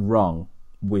something wrong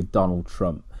with Donald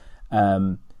Trump,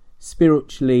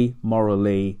 spiritually,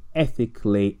 morally,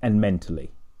 ethically, and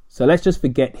mentally. So let's just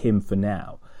forget him for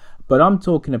now. But I'm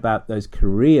talking about those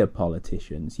career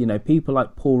politicians, people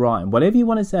like Paul Ryan. Whatever you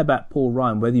want to say about Paul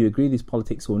Ryan, whether you agree with his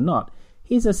politics or not,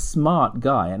 he's a smart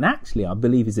guy. And actually, I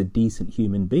believe he's a decent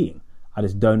human being. I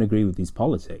just don't agree with his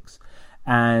politics.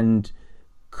 And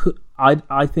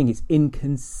I think it's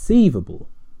inconceivable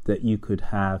that you could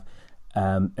have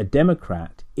a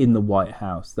Democrat in the White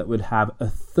House that would have a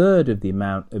third of the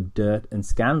amount of dirt and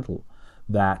scandal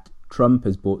that Trump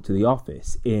has brought to the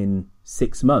office in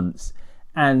 6 months,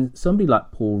 and somebody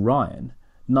like Paul Ryan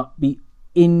not be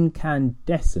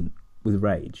incandescent with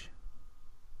rage.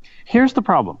 Here's the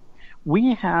problem.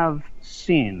 We have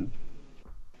seen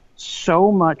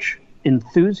so much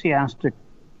enthusiastic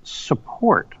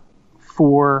support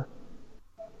for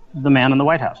the man in the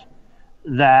White House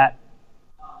that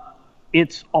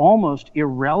it's almost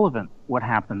irrelevant what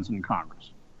happens in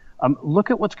Congress. Look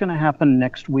at what's going to happen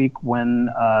next week when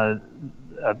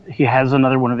he has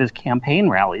another one of his campaign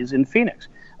rallies in Phoenix.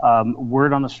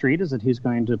 Word on the street is that he's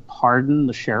going to pardon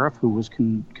the sheriff who was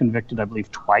convicted, I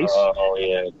believe, twice.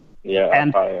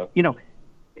 And,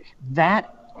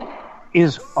 that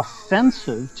is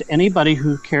offensive to anybody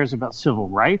who cares about civil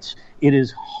rights. It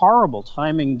is horrible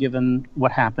timing given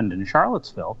what happened in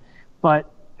Charlottesville.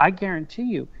 But I guarantee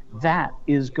you that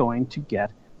is going to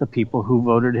get the people who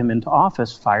voted him into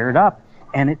office fired up.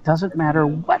 And it doesn't matter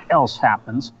what else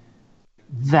happens.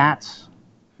 That's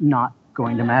not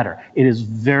going to matter. It is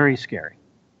very scary.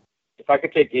 If I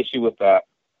could take issue with that,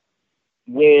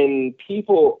 when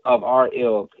people of our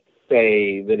ilk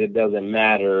say that it doesn't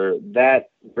matter, that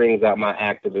brings out my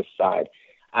activist side.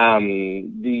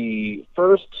 The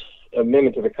First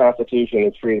Amendment to the Constitution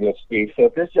is freedom of speech. So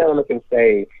if this gentleman can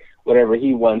say whatever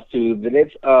he wants to, then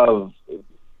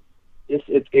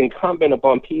it's incumbent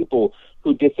upon people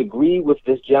who disagree with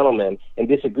this gentleman and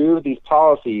disagree with these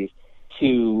policies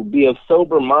to be of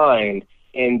sober mind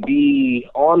and be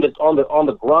on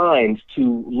the grind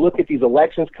to look at these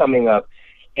elections coming up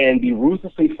and be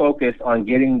ruthlessly focused on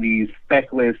getting these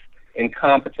feckless,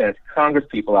 incompetent Congress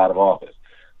people out of office.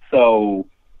 So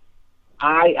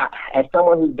I as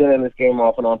someone who's been in this game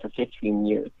off and on for 15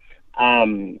 years,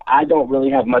 I don't really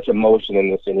have much emotion in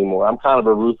this anymore. I'm kind of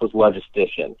a ruthless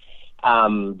logistician.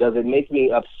 Does it make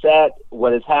me upset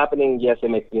what is happening? Yes, it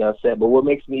makes me upset. But what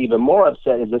makes me even more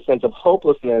upset is the sense of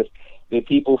hopelessness that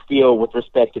people feel with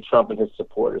respect to Trump and his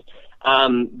supporters.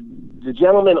 The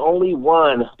gentleman only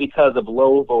won because of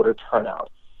low voter turnout.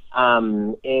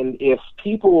 And if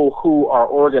people who are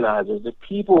organizers, if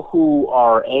people who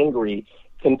are angry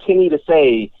continue to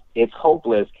say it's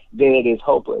hopeless, then it is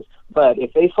hopeless. But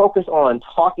if they focus on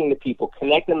talking to people,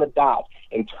 connecting the dots,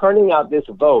 and turning out this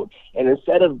vote, and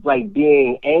instead of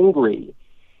being angry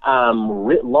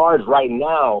writ large right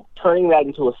now, turning that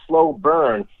into a slow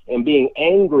burn and being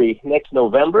angry next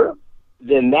November,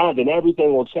 then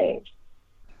everything will change.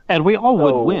 And we all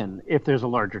would win if there's a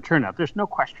larger turnout. There's no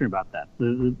question about that.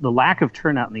 The lack of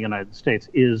turnout in the United States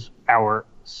is our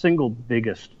single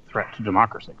biggest threat to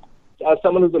democracy. As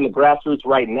someone who's in the grassroots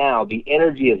right now, the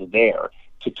energy is there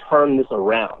to turn this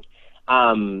around.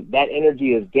 That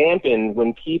energy is dampened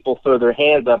when people throw their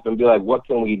hands up and be like, what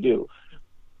can we do?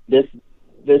 There's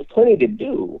plenty to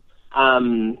do.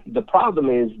 The problem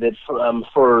is that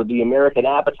for the American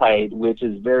appetite, which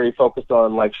is very focused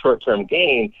on short-term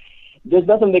gain, there's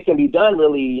nothing that can be done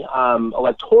really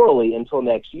electorally until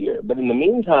next year. But in the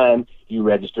meantime, you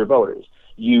register voters.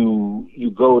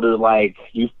 You go to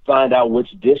you find out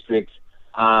which districts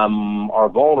are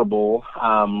vulnerable,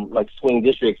 like swing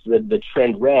districts, the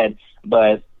trend red,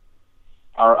 but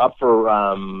are up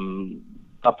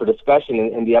for discussion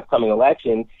in the upcoming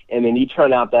election, and then you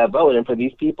turn out that vote. And for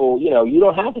these people, you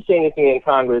don't have to say anything in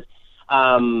Congress.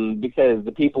 because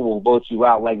the people will vote you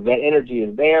out. Like, that energy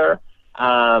is there,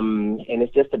 and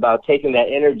it's just about taking that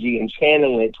energy and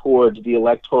channeling it towards the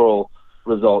electoral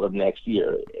result of next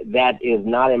year. That is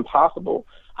not impossible,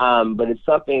 but it's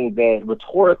something that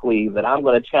rhetorically that I'm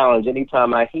going to challenge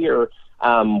anytime I hear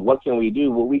what can we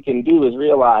do? What we can do is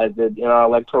realize that in our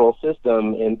electoral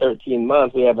system, in 13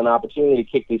 months, we have an opportunity to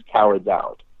kick these cowards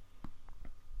out.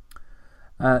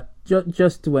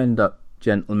 Just to end up,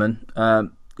 gentlemen,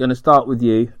 going to start with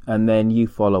you, and then you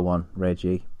follow on,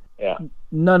 Reggie. Yeah.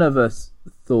 None of us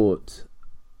thought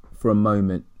for a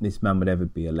moment this man would ever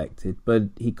be elected, but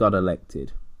he got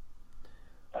elected.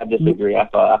 I disagree. I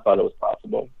thought it was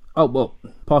possible. Oh, well,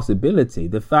 possibility.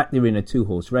 The fact they're in a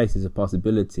two-horse race is a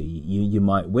possibility. You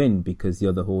might win because the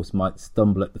other horse might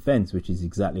stumble at the fence, which is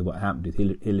exactly what happened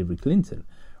with Hillary Clinton,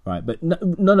 right? But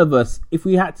none of us, if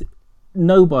we had to,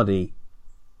 nobody,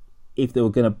 if they were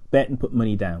going to bet and put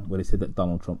money down, would have said that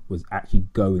Donald Trump was actually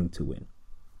going to win.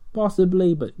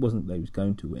 Possibly, but it wasn't that he was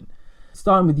going to win.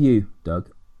 Starting with you, Doug,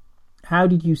 how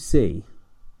did you see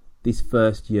this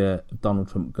first year of Donald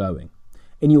Trump going?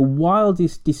 In your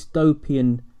wildest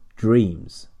dystopian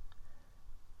dreams,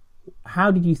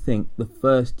 how did you think the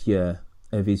first year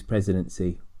of his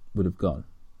presidency would have gone?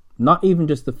 Not even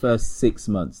just the first 6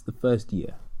 months, the first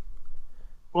year.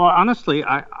 Well, honestly,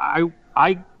 I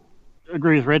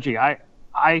agree with Reggie.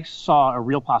 I saw a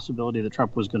real possibility that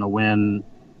Trump was going to win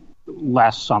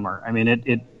last summer. I mean,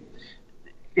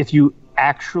 if you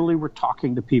actually were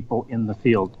talking to people in the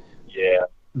field, yeah,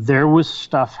 there was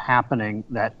stuff happening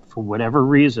that, for whatever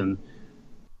reason,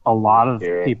 a lot of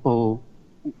people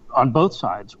on both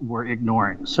sides were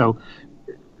ignoring. So,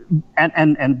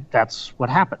 and that's what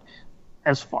happened.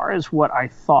 As far as what I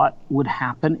thought would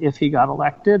happen if he got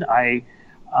elected, I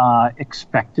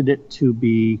expected it to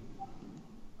be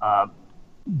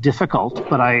difficult,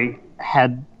 but I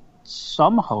had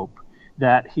some hope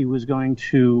that he was going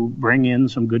to bring in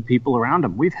some good people around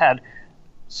him. We've had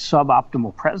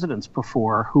suboptimal presidents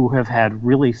before who have had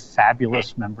really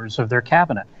fabulous members of their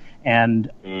cabinet. And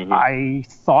I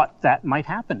thought that might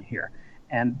happen here.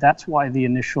 And that's why the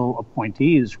initial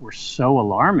appointees were so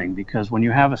alarming, because when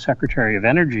you have a Secretary of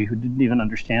Energy who didn't even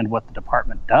understand what the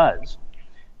department does,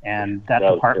 and that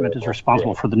department is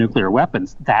responsible for the nuclear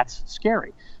weapons, that's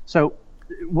scary. So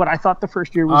what I thought the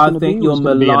first year was going to be was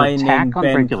going to be an attack on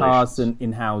Ben regulations. Carson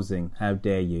in housing. How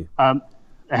dare you?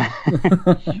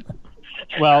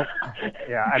 Well,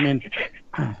 yeah, I mean,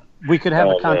 we could have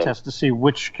a contest to see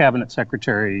which cabinet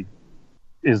secretary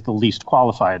is the least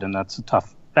qualified, and that's a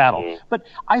tough battle. But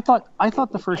I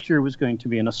thought the first year was going to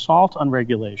be an assault on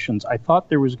regulations. I thought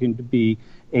there was going to be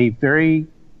a very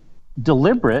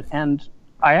deliberate, and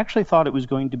I actually thought it was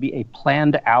going to be a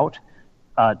planned out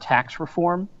tax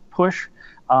reform push.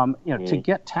 To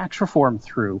get tax reform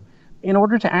through, in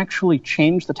order to actually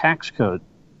change the tax code,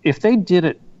 if they did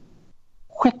it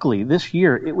quickly this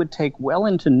year, it would take well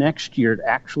into next year to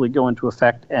actually go into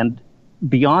effect, and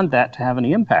beyond that to have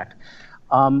any impact.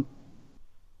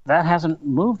 That hasn't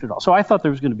moved at all. So I thought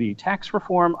there was going to be tax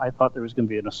reform. I thought there was going to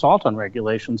be an assault on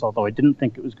regulations, although I didn't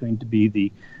think it was going to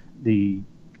be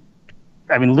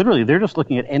I mean, literally, they're just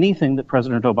looking at anything that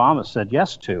President Obama said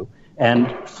yes to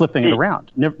and flipping it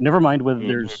around. Never mind whether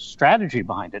there's strategy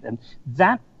behind it. And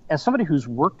that, as somebody who's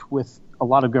worked with a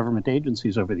lot of government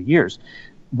agencies over the years,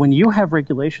 when you have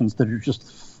regulations that are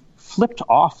just flipped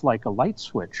off like a light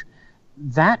switch,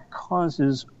 that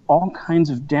causes all kinds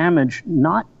of damage,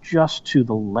 not just to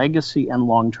the legacy and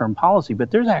long-term policy, but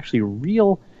there's actually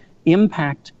real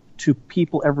impact to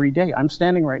people every day. I'm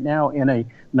standing right now in a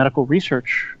medical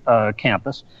research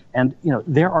campus, and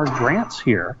there are grants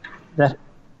here that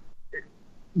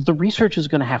the research is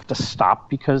going to have to stop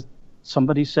because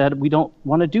somebody said we don't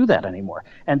want to do that anymore.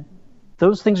 And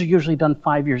those things are usually done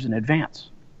 5 years in advance.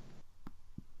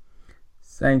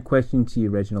 Same question to you,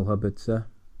 Reginald Hubbard, sir.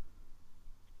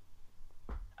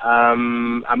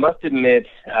 I must admit,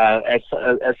 as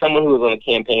someone who was on the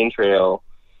campaign trail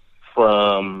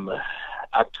from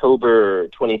October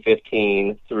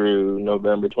 2015 through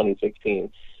November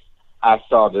 2016, I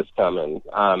saw this coming.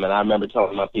 And I remember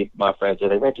telling my friends, they're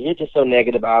like, Reggie, you're just so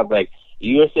negative. I was like,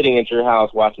 you're sitting at your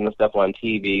house watching the stuff on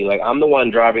TV. Like, I'm the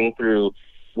one driving through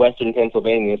Western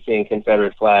Pennsylvania seeing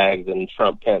Confederate flags and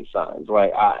Trump Pence signs.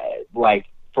 Like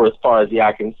for as far as the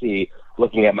eye can see,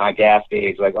 looking at my gas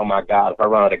gauge, like, oh my God, if I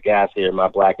run out of gas here, my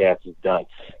black ass is done.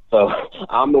 So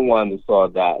I'm the one that saw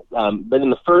that. But in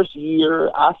the first year,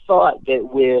 I thought that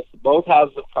with both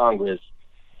houses of Congress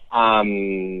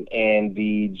and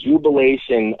the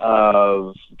jubilation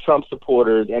of Trump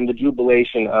supporters and the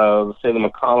jubilation of, say, the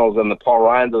McConnells and the Paul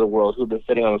Ryans of the world who've been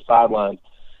sitting on the sidelines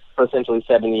for essentially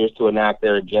 7 years to enact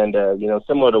their agenda.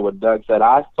 Similar to what Doug said,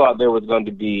 I thought there was going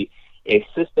to be a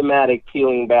systematic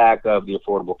peeling back of the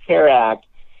Affordable Care Act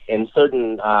and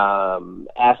certain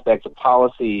aspects of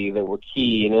policy that were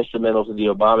key and instrumental to the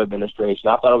Obama administration.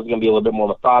 I thought it was going to be a little bit more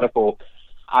methodical.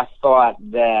 I thought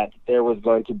that there was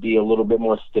going to be a little bit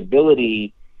more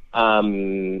stability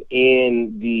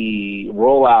in the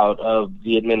rollout of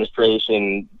the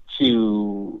administration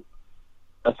to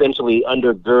essentially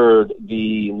undergird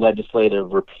the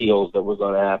legislative repeals that were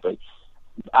going to happen.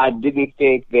 I didn't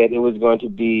think that it was going to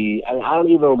be.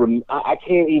 I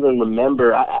can't even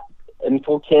remember. In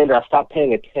full candor, I stopped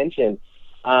paying attention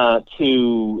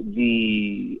to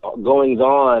the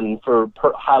goings-on for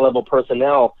high-level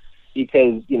personnel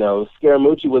because,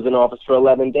 Scaramucci was in office for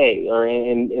 11 days, or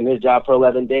in his job for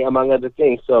 11 days, among other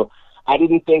things. So I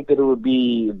didn't think that it would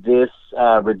be this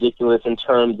ridiculous in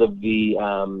terms of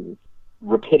the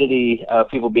rapidity of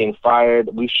people being fired.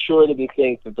 We sure didn't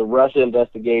think that the Russia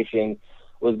investigation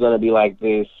was going to be like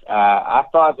this. I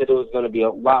thought that it was going to be a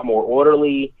lot more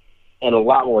orderly and a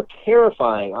lot more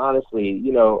terrifying, honestly,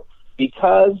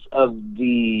 because of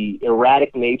the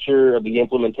erratic nature of the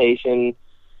implementation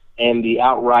and the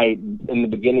outright in the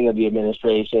beginning of the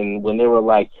administration when they were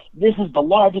like, this is the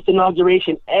largest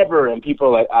inauguration ever. And people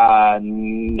are like,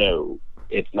 no,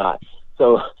 it's not.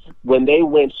 So when they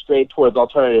went straight towards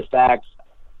alternative facts,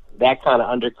 that kind of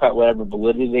undercut whatever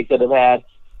validity they could have had.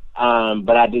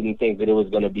 But I didn't think that it was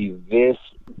going to be this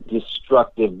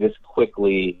destructive, this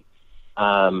quickly,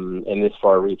 and this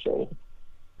far-reaching.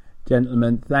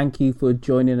 Gentlemen, thank you for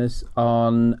joining us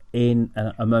in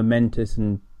a momentous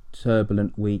and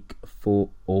turbulent week for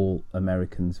all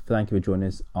Americans. Thank you for joining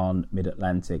us on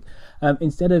Mid-Atlantic.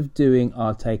 Instead of doing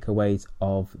our takeaways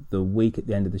of the week at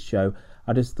the end of the show,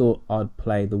 I just thought I'd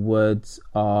play the words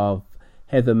of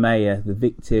Heather Mayer, the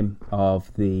victim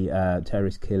of the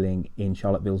terrorist killing in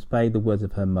Charlottesville Bay, the words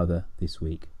of her mother this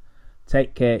week.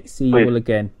 Take care. See you all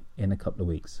again in a couple of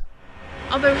weeks.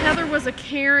 Although Heather was a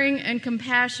caring and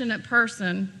compassionate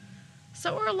person,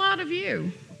 so are a lot of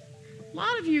you. A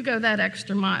lot of you go that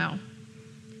extra mile.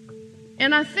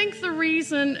 And I think the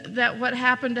reason that what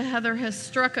happened to Heather has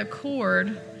struck a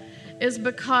chord is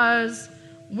because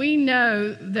we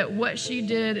know that what she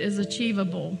did is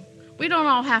achievable. We don't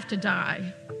all have to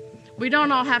die. We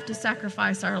don't all have to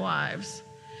sacrifice our lives.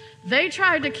 They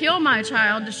tried to kill my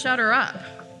child to shut her up.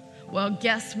 Well,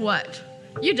 guess what?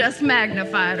 You just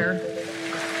magnified her.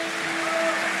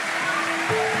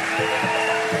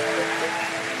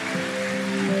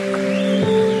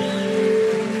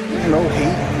 No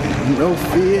hate, no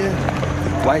fear.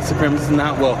 White supremacists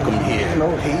not welcome here.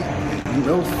 No hate,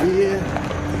 no fear.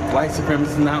 White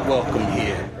supremacists not welcome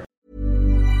here.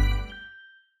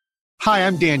 Hi,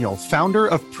 I'm Daniel, founder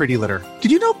of Pretty Litter.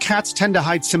 Did you know cats tend to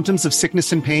hide symptoms of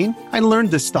sickness and pain? I learned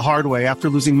this the hard way after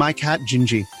losing my cat,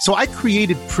 Gingy. So I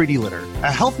created Pretty Litter,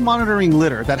 a health monitoring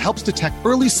litter that helps detect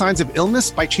early signs of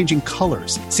illness by changing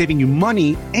colors, saving you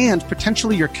money and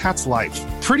potentially your cat's life.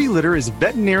 Pretty Litter is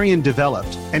veterinarian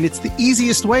developed, and it's the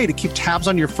easiest way to keep tabs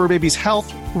on your fur baby's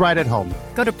health right at home.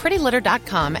 Go to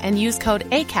prettylitter.com and use code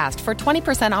ACAST for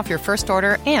 20% off your first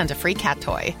order and a free cat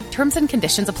toy. Terms and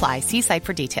conditions apply. See site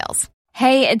for details.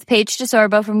 Hey, it's Paige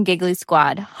DeSorbo from Giggly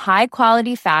Squad. High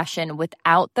quality fashion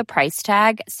without the price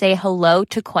tag. Say hello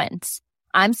to Quince.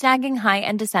 I'm snagging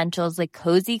high-end essentials like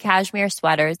cozy cashmere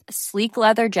sweaters, sleek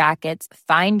leather jackets,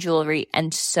 fine jewelry,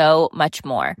 and so much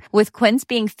more. With Quince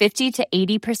being 50 to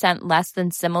 80% less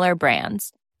than similar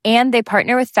brands. And they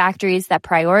partner with factories that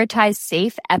prioritize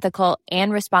safe, ethical,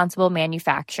 and responsible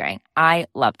manufacturing. I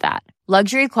love that.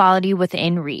 Luxury quality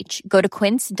within reach. Go to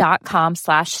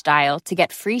quince.com/style to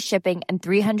get free shipping and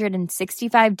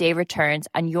 365-day returns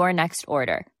on your next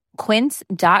order.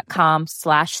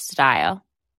 Quince.com/style.